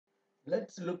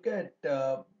Let's look at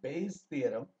Bayes'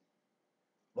 theorem,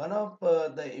 one of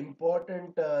the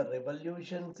important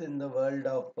revolutions in the world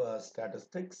of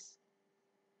statistics.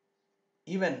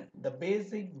 Even the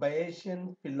basic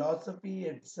Bayesian philosophy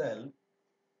itself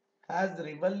has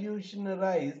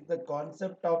revolutionized the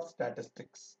concept of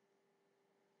statistics.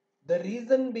 The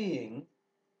reason being,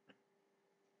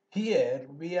 here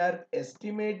we are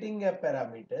estimating a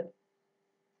parameter,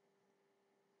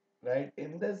 right?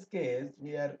 In this case,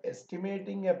 we are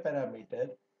estimating a parameter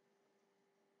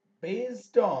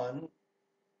based on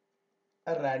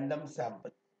a random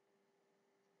sample.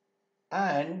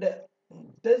 And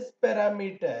this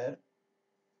parameter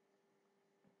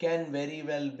can very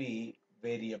well be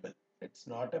variable. It's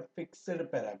not a fixed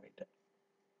parameter,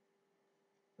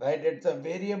 right? It's a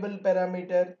variable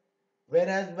parameter.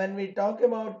 Whereas when we talk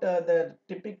about the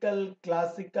typical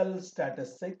classical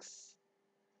statistics,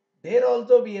 there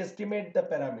also we estimate the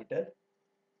parameter.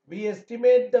 We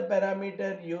estimate the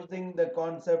parameter using the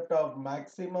concept of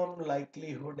maximum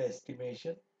likelihood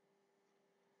estimation.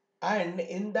 And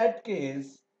in that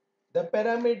case, the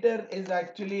parameter is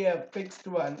actually a fixed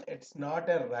one. It's not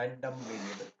a random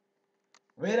variable.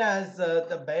 Whereas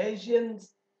the Bayesian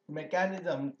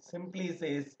mechanism simply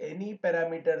says any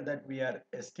parameter that we are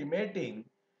estimating,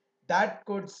 that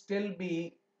could still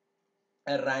be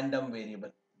a random variable.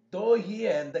 Though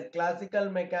here the classical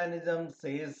mechanism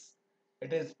says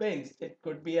it is fixed, it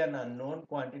could be an unknown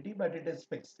quantity, but it is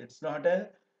fixed. It's not a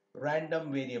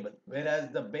random variable.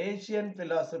 Whereas the Bayesian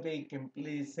philosophy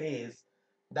simply says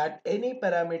that any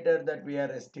parameter that we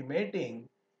are estimating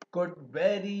could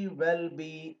very well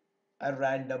be a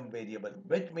random variable,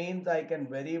 which means I can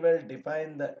very well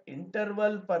define the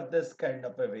interval for this kind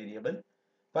of a variable,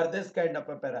 for this kind of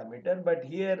a parameter, but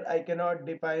here I cannot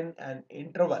define an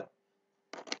interval,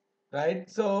 right?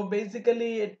 So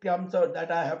basically it comes out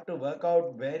that I have to work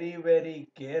out very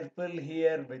careful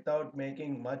here without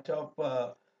making much of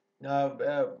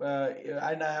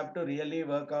and I have to really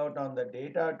work out on the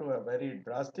data to a very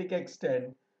drastic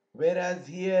extent, whereas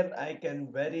here I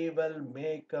can very well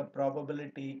make a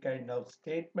probability kind of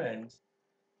statements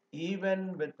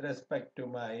even with respect to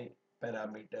my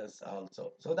parameters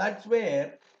also. So that's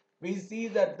where we see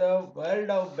that the world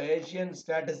of Bayesian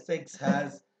statistics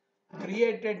has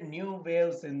created new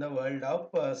waves in the world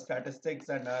of statistics,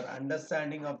 and our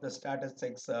understanding of the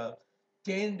statistics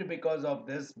changed because of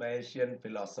this Bayesian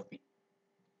philosophy.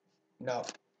 Now,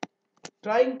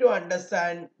 trying to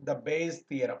understand the Bayes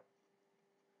theorem.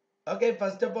 Okay,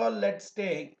 first of all, let's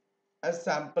take a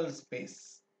sample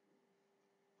space,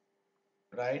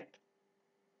 right?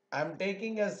 I'm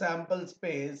taking a sample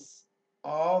space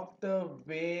of the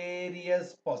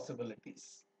various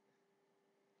possibilities,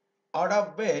 out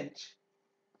of which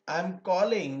I'm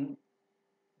calling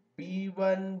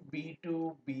B1,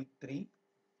 B2, B3,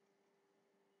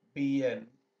 Bn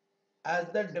as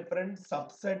the different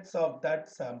subsets of that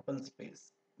sample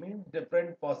space, means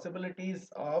different possibilities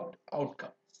of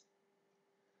outcomes.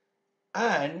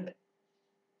 And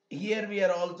here we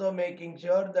are also making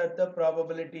sure that the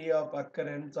probability of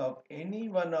occurrence of any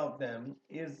one of them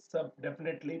is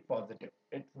definitely positive.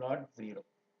 It's not zero.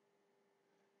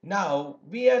 Now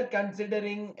we are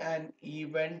considering an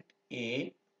event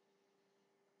A,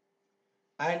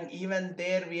 and even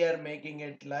there we are making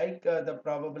it like the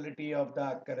probability of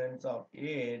the occurrence of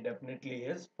A definitely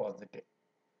is positive.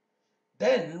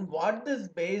 Then what this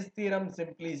Bayes theorem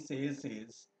simply says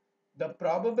is the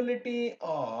probability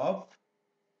of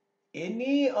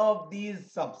any of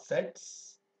these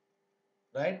subsets,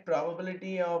 right?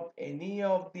 Probability of any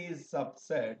of these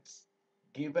subsets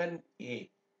given A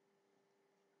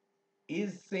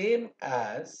is same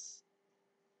as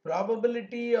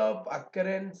probability of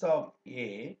occurrence of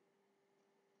A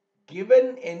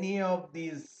given any of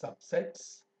these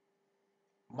subsets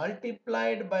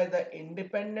multiplied by the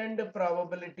independent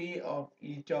probability of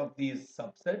each of these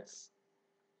subsets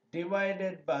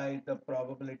divided by the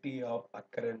probability of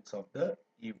occurrence of the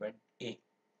event A.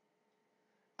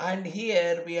 And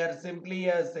here we are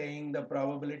simply saying the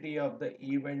probability of the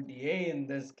event A in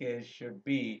this case should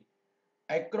be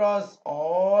across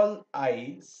all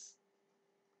i's,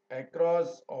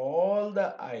 across all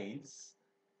the i's,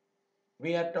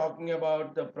 we are talking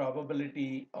about the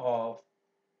probability of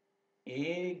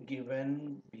A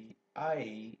given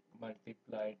Bi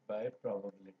multiplied by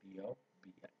probability of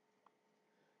Bi.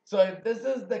 So if this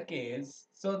is the case,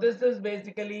 so this is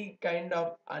basically kind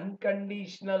of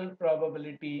unconditional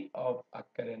probability of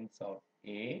occurrence of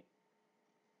A.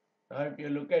 Now if you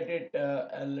look at it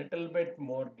a little bit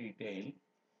more detail,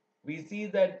 we see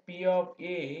that P of A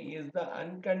is the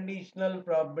unconditional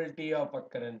probability of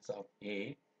occurrence of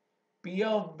A. P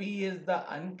of B is the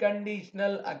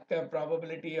unconditional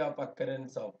probability of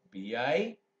occurrence of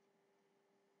BI,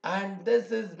 and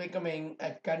this is becoming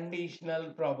a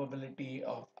conditional probability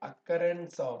of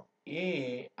occurrence of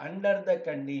A under the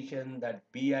condition that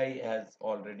BI has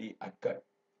already occurred.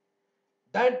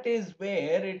 That is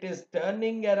where it is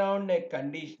turning around a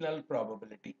conditional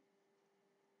probability.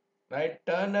 Right?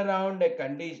 Turn around a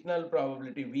conditional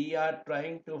probability. We are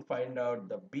trying to find out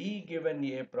the B given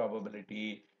A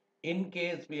probability in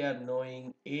case we are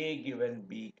knowing A given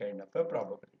B kind of a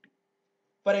probability.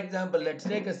 For example, let's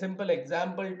take a simple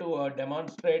example to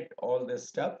demonstrate all this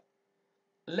stuff.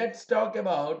 Let's talk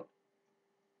about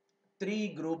three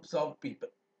groups of people,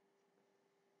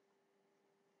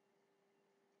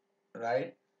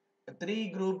 right? Three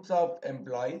groups of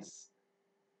employees.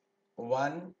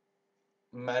 One,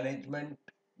 management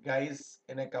guys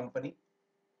in a company.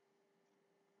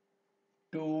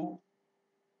 Two,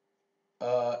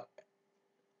 uh,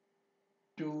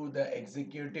 to the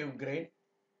executive grade.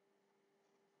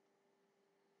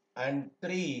 And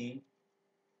three,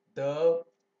 the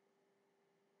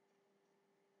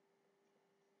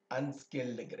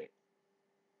unskilled grade.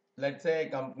 Let's say a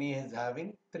company is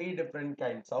having three different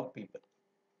kinds of people.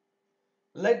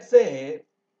 Let's say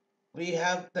we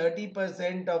have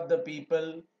 30% of the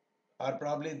people, or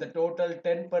probably the total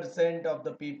 10% of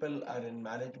the people are in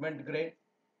management grade,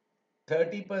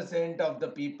 30% of the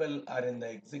people are in the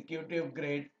executive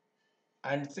grade,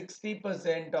 and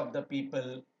 60% of the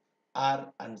people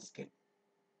are unskilled.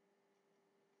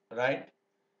 Right?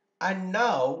 And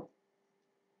now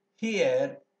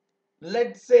here,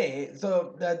 let's say,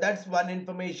 so that's one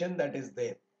information that is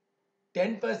there.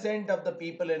 10% of the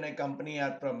people in a company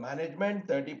are from management,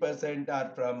 30%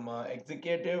 are from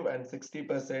executive, and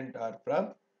 60% are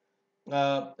from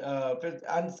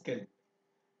unskilled.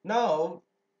 Now,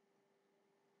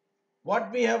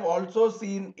 what we have also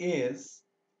seen is,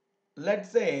 let's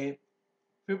say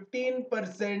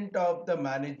 15% of the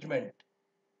management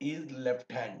is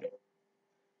left-handed.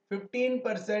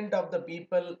 15% of the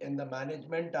people in the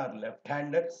management are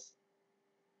left-handers,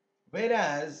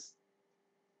 whereas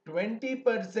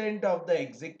 20% of the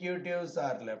executives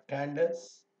are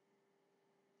left-handers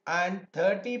and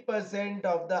 30%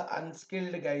 of the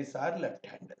unskilled guys are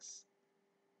left-handers.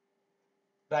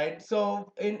 Right?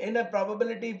 So in a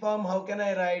probability form, how can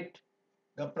I write?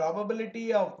 The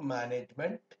probability of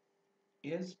management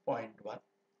is 0.1.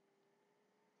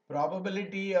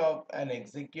 Probability of an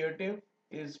executive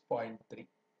is 0.3.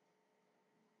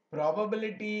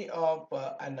 Probability of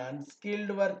an unskilled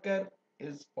worker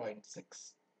is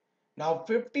 0.6. Now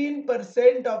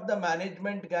 15% of the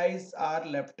management guys are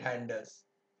left-handers.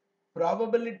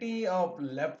 Probability of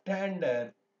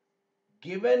left-hander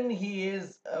given he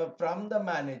is from the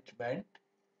management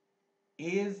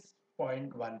is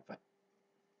 0.15.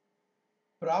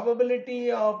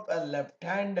 Probability of a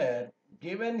left-hander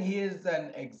given he is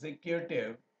an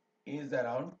executive is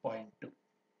around 0.2.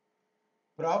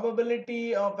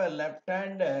 Probability of a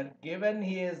left-hander given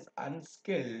he is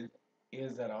unskilled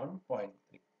is around 0.3.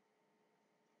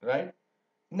 Right?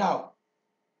 Now,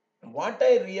 what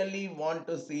I really want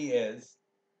to see is,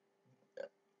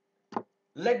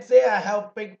 let's say I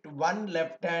have picked one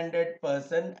left-handed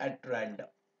person at random.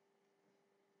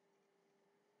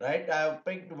 Right? I have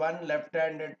picked one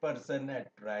left-handed person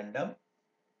at random.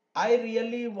 I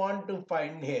really want to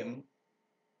find him.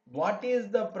 What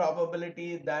is the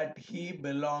probability that he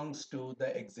belongs to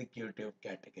the executive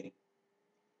category?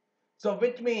 So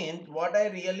which means what I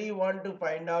really want to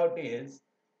find out is,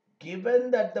 given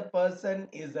that the person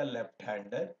is a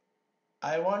left-hander,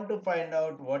 I want to find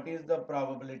out what is the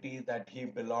probability that he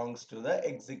belongs to the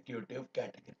executive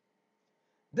category.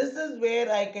 This is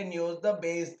where I can use the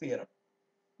Bayes theorem.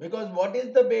 Because what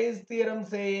is the Bayes theorem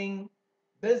saying?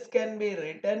 This can be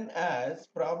written as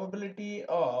probability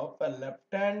of a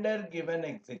left-hander given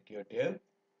executive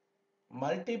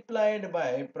multiplied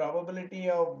by probability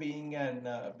of being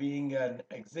an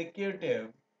executive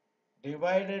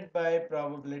divided by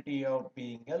probability of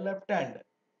being a left-hander.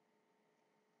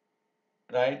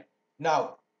 Right?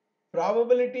 Now,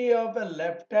 probability of a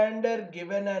left-hander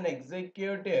given an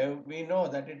executive, we know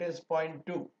that it is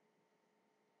 0.2.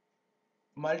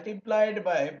 Multiplied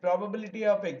by probability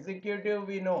of executive,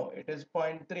 we know it is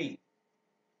 0.3.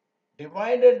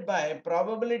 Divided by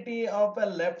probability of a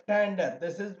left-hander.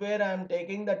 This is where I am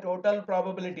taking the total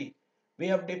probability. We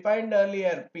have defined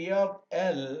earlier P of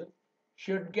L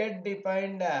should get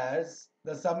defined as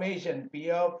the summation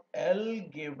P of L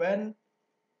given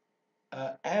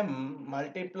M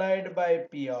multiplied by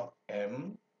P of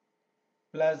M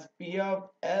plus P of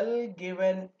L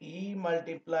given E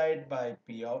multiplied by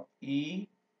P of E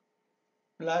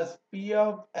plus P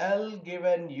of L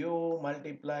given U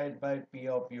multiplied by P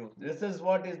of U. This is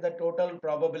what is the total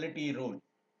probability rule.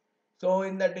 So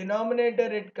in the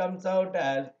denominator it comes out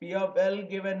as P of L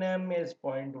given M is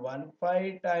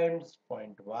 0.15 times zero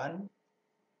point 0.1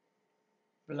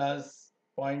 plus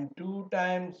zero point 0.2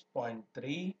 times zero point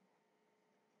 0.3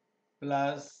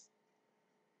 plus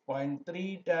zero point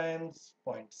 0.3 times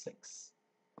zero point 0.6.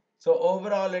 So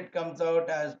overall it comes out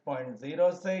as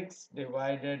 0.06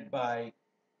 divided by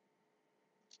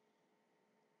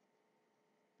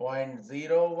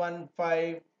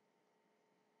 0.015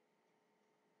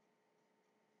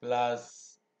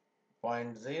 plus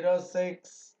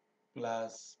 0.06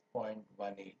 plus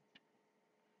 0.18.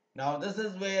 Now this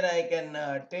is where I can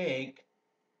take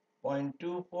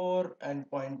 0.24 and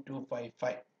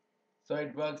 0.255. So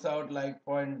it works out like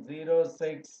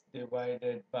 0.06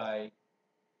 divided by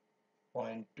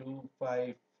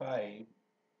 0.255.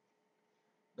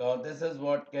 So this is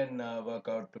what can work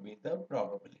out to be the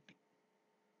probability.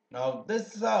 Now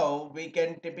this is how we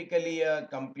can typically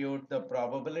compute the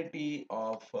probability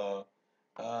of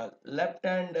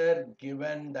left-hander,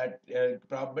 given that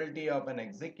probability of an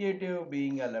executive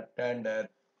being a left-hander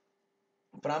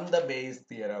from the Bayes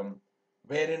theorem,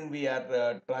 wherein we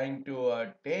are trying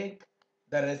to take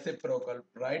the reciprocal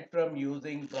right from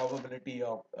using probability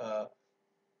of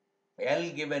L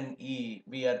given E,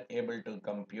 we are able to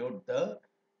compute the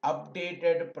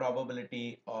updated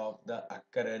probability of the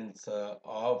occurrence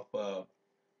of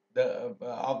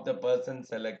the person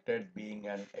selected being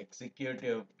an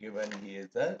executive, given he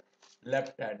is a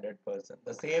left-handed person.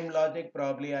 The same logic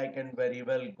probably I can very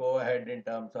well go ahead in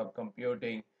terms of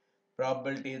computing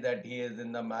probability that he is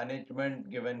in the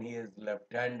management given he is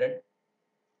left-handed,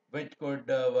 which could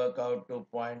work out to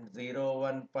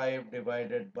 0.015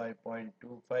 divided by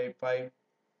 0.255.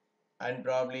 And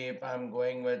probably if I'm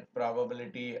going with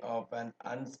probability of an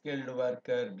unskilled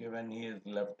worker given he is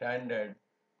left-handed,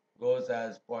 goes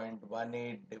as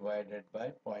 0.18 divided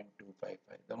by 0.255.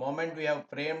 The moment we have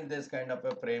framed this kind of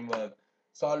a framework,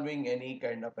 solving any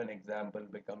kind of an example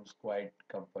becomes quite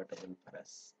comfortable for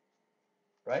us,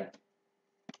 right?